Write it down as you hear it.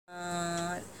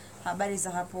Habari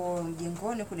za hapo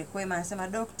mjengoni kule Kwema, anasema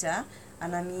dokta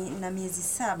ana miezi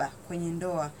 7 kwenye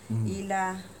ndoa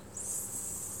ila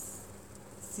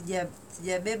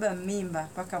sijabeba mimba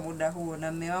mpaka muda huo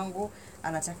na mume wangu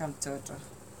anataka mtoto.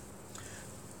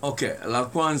 Okay, la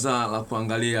kwanza la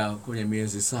kuangalia kwenye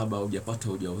miezi 7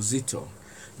 hujapata ujauzito.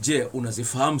 Je,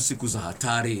 unazifahamu siku za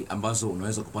hatari ambazo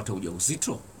unaweza kupata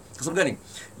ujauzito? Kwa sababu gani?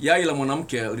 Yai la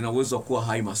mwanamke lina uwezo wa kuwa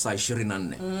hai masaa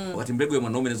 24. Wakati mbegu ya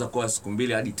mwanaume inaweza kuwa siku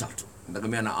 2 hadi 3.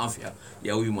 Inategemea na afya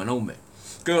ya huyu mwanaume.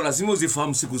 Kwa hiyo lazima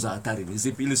uzifahamu siku za hatari ni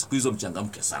zipi ili siku hizo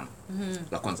mchangamke sana.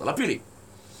 La kwanza. La pili,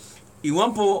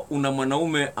 iwapo una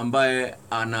mwanaume ambaye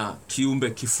ana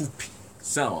kiumbe kifupi,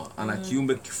 sawa, ana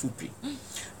kiumbe kifupi,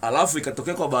 alafu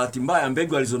ikatokea kwa bahati mbaya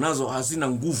mbegu alizonazo hazina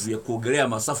nguvu ya kuogelea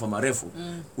masafa marefu,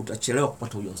 utachelewa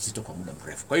kupata ujauzito kwa muda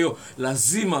mrefu. Kwa hiyo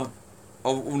lazima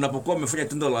unapokuwa umefanya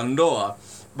tendo la ndoa,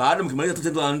 baada mkimaliza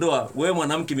tendo la ndoa, wewe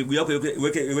mwanamke miguu yako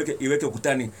iweke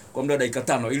ukutani kwa muda wa dakika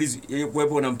 5 ili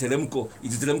kuwepo na mteremko,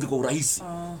 iziteremke kwa urahisi.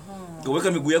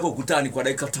 Kuweka miguu yako ukutani kwa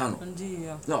dakika 5.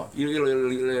 Ndio. No,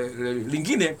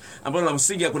 lingine ambalo la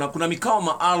msingi, kuna mikao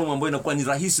maalum ambayo inakuwa ni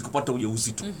rahisi kupata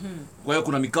ujauzito. Kwa hiyo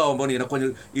kuna mikao ambayo inakuwa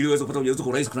ili uweze kupata ujauzito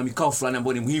kwa rahisi, kuna mikao fulani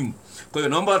ambayo ni muhimu. Kwa hiyo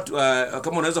naomba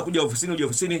kama unaweza kuja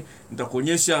ofisini,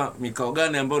 nitakuonyesha mikao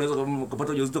gani ambayo unaweza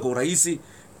kupata ujauzito kwa urahisi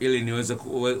ili niweze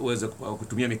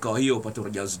kutumia mikao hiyo upate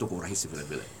ujauzito kwa urahisi vile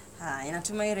vile.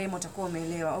 Inatumai Remo utakuwa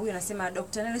umeelewa. Huyu anasema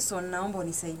Dr. Nelson, naomba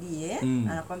unisaidie.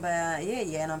 Anakwamba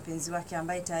yeye ana mpenzi wake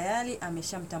ambaye tayari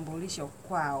ameshamtambulisha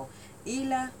kwao,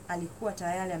 ila alikuwa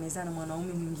tayari amezaa na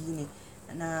mwanaume mwingine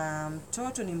na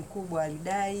mtoto ni mkubwa,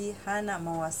 alidai hana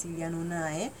mawasiliano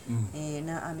naye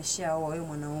na ameshaoa huyo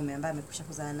mwanaume ambaye amekwisha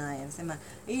kuzaa naye. Anasema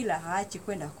ila haachi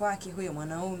kwenda kwake huyo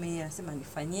mwanaume. Anasema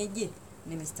nifanyeje?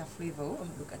 Ni Mr. Flavor huyo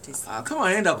mdukatisi. Kama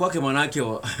anaenda kwake manake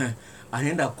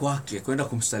anaenda kwake kwenda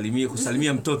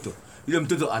kusalimia mtoto. Yule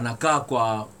mtoto anakaa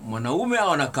kwa mwanaume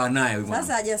au anakaa naye huyo mwanaume?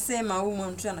 Sasa hajasema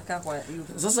huyo mtu anakaa kwa yule.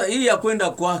 Sasa hii ya kwenda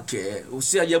kwake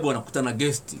usiajabu anakutana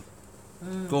guest.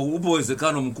 Kwa upo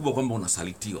uwezekano mkubwa kwamba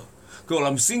unasalitiwa. Kwa hiyo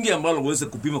la msingi ambalo uweze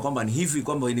kupima kwamba ni hivi,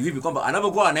 kwamba ni vipi, kwamba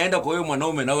anapokuwa anaenda kwa huyo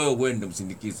mwanaume na wewe uende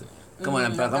msindikize. Kama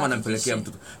anampelekea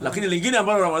mtoto. Lakini lingine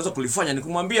ambalo unaweza kulifanya ni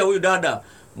kumwambia huyu dada,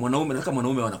 mwanaume nataka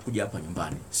mwanaume anakuja hapa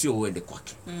nyumbani, sio uende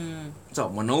kwake. Sawa,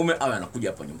 mwanaume awe anakuja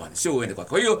hapa nyumbani, sio uende kwake.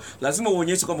 Kwa hiyo lazima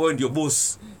uonyeshe kwamba wewe ndio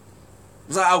boss.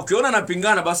 Sasa ukiona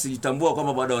anapingana, basi jitambua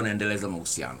kwamba bado wanaendeleza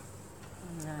mahusiano.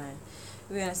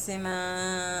 Huyu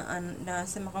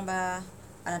anasema kwamba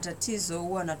ana tatizo,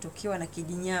 huwa anatokewa na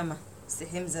kijinyama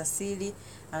sehemu za siri.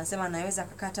 Anasema anaweza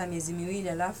kukata miezi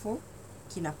 2 alafu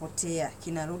kinapotea,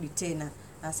 kinarudi tena.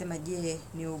 Anasema je,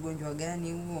 ni ugonjwa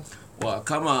gani huo?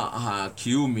 Kama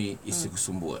kiumi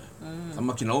isikusumbue.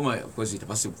 Kama kinauma kwezi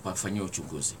itapasi kufanyia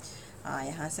uchunguzi.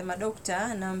 Anasema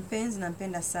dokta, na mpenzi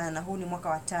nampenda sana. Huu ni mwaka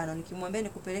wa 5. Nikimwambia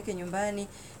nikupeleke nyumbani,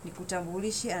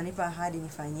 nikutambulishe, ananipa ahadi,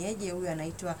 nifanyeje? Huyu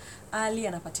anaitwa Ali,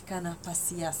 anapatikana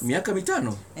Pasiasi. Miaka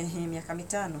 5? Miaka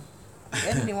 5.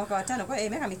 Yaani ni mwaka wa 5 kwa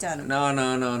miaka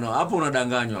 5. No. Hapo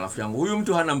unadanganywa rafiki yangu. Huyu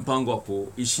mtu hana mpango wa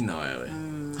kuishi na wewe.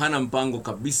 Hana mpango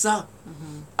kabisa.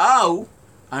 Au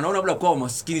anaona labda kwa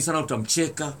maskini sana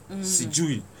utamcheka,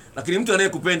 sijui. Lakini mtu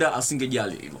anayekupenda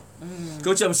asingejali hilo.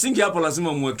 Kwa cha msingi hapo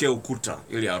lazima umwekee ukuta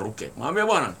ili aruke. Mwambie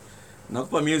bwana,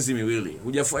 nakupa miezi 2.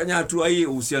 Hujafanya hatua hii,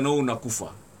 uhusiano huu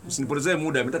unakufa. Usinipotezee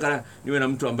muda. Nataka niwe na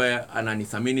mtu ambaye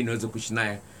ananithamini, niweze kuishi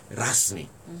naye rasmi.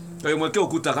 Kwa hiyo mwekee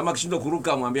ukuta, kama akishindwa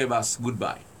kuruka mwambie basi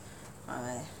goodbye.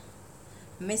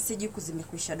 Message huko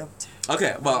zimekwisha dokta. Okay,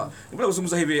 nipenda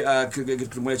kuzungumza hivi kitu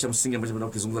kimoja cha msingi ambacho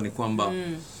nataka kuzungumza ni kwamba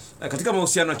katika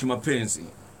mahusiano ya kimapenzi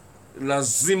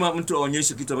lazima mtu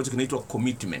aonyeshe kitu ambacho kinaitwa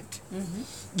commitment.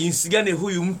 Jinsi gani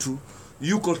huyu mtu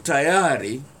yuko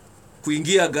tayari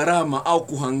kuingia gharama au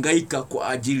kuhangaika kwa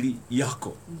ajili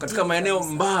yako katika maeneo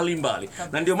mbalimbali.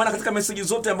 Na ndio maana katika message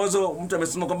zote ambazo mtu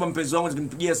amesema kwamba mpenzi wangu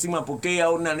nikimpigia simu apokee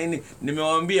au na nini,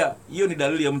 nimewaambia hiyo ni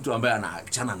dalili ya mtu ambaye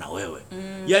anaachana na wewe.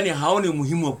 Yaani haoni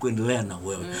umuhimu wa kuendelea na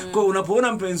wewe. Kwa hiyo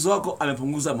unapoona mpenzi wako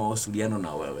amepunguza mawasiliano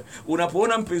na wewe,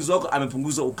 unapoona mpenzi wako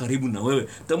amepunguza ukaribu na wewe,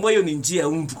 tambua hiyo ni njia ya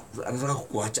mtu anataka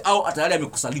kukuacha au tayari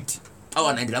amekusaliti au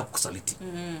anaendelea kukusaliti.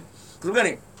 Kwa sababu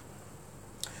gani?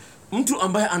 Mtu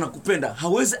ambaye anakupenda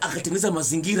hawezi akatengeneza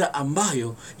mazingira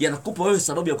ambayo yanakupa wewe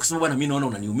sababu ya kusema bwana, mimi naona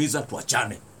unaniumiza,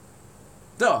 tuachane.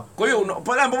 Sawa? Kwa hiyo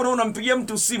pale ambapo unampigia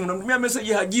mtu simu, unamtumia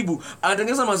message hajibu,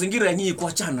 anatengeneza mazingira ya nyinyi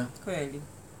kuachana. Kweli.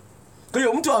 Kwa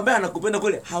hiyo mtu ambaye anakupenda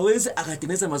kweli hawezi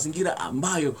akatengeneza mazingira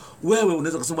ambayo wewe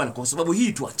unaweza kusema bwana, kwa sababu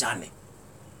hii tuachane.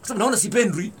 Kwa sababu naona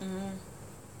sipendwi.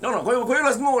 Kwa hiyo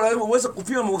lazima uweze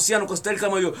kupima mahusiano kwa style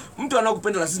kama hiyo. Mtu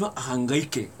anakupenda lazima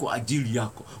ahangaike kwa ajili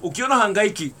yako. Ukiona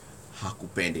hangaiki,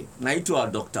 hakupendi. Naitwa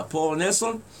Dr. Paul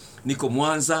Nelson, niko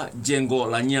Mwanza, jengo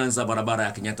la Nyanza, barabara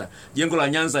ya Kenyatta. Jengo la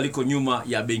Nyanza liko nyuma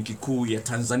ya Benki Kuu ya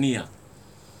Tanzania.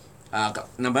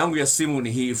 Namba yangu ya simu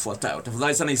ni hii ifuatayo.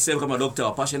 Tafadhali sana iseme kama Dr.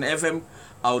 wa Passion FM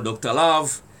au Dr.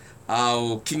 Love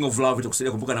au King of Love,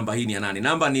 itakusaidia kumbuka namba hii ni ya nani.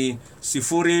 Namba ni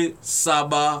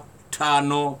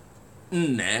 0754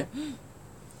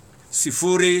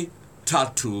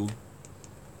 03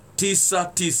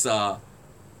 9994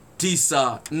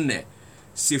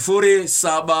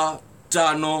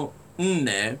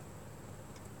 0754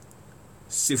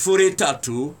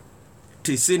 03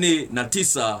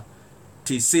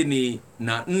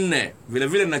 9994. Vile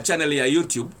vile na channel ya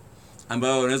YouTube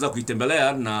ambayo unaweza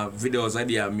kuitembelea na video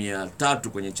zaidi ya 300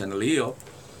 kwenye channel hiyo.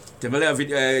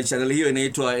 Tembelea channel hiyo,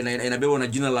 inabebwa na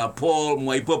jina la Paul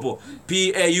Mwaipopo,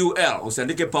 Paul.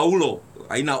 Usiandike Paulo,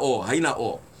 haina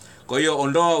o. Kwa hiyo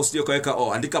ondoa, usije kaweka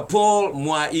o, andika Paul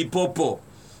Mwaipopo.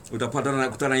 Utapata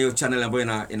kutana hiyo channel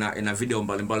ambayo ina video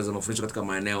mbalimbali za mafundisho katika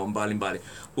maeneo mbalimbali.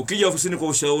 Ukija ofisini kwa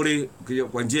ushauri, ukija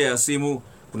kwa njia ya simu,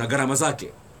 kuna gharama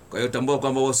zake. Kwa hiyo tambua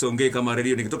kwamba wewe usiongee kama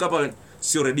radio. Nikitoka hapa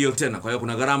sio radio tena. Kwa hiyo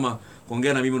kuna gharama.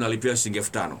 Kuongea na mimi unalipia shilingi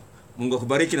 5000. Mungu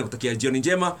akubariki na kutakia jioni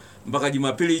njema mpaka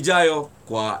Jumapili ijayo.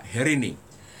 Kwa herini.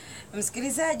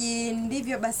 Msikilizaji,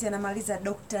 ndivyo basi anamaliza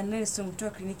Dr. Nelson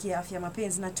kutoka kliniki ya afya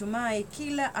mapenzi. Natumai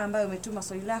kila ambayo umetuma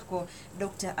swali lako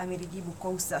Dr. amelijibu kwa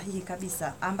usahihi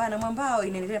kabisa. Ambana mwambao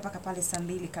inaendelea mpaka pale saa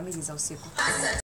 2 kamili za usiku.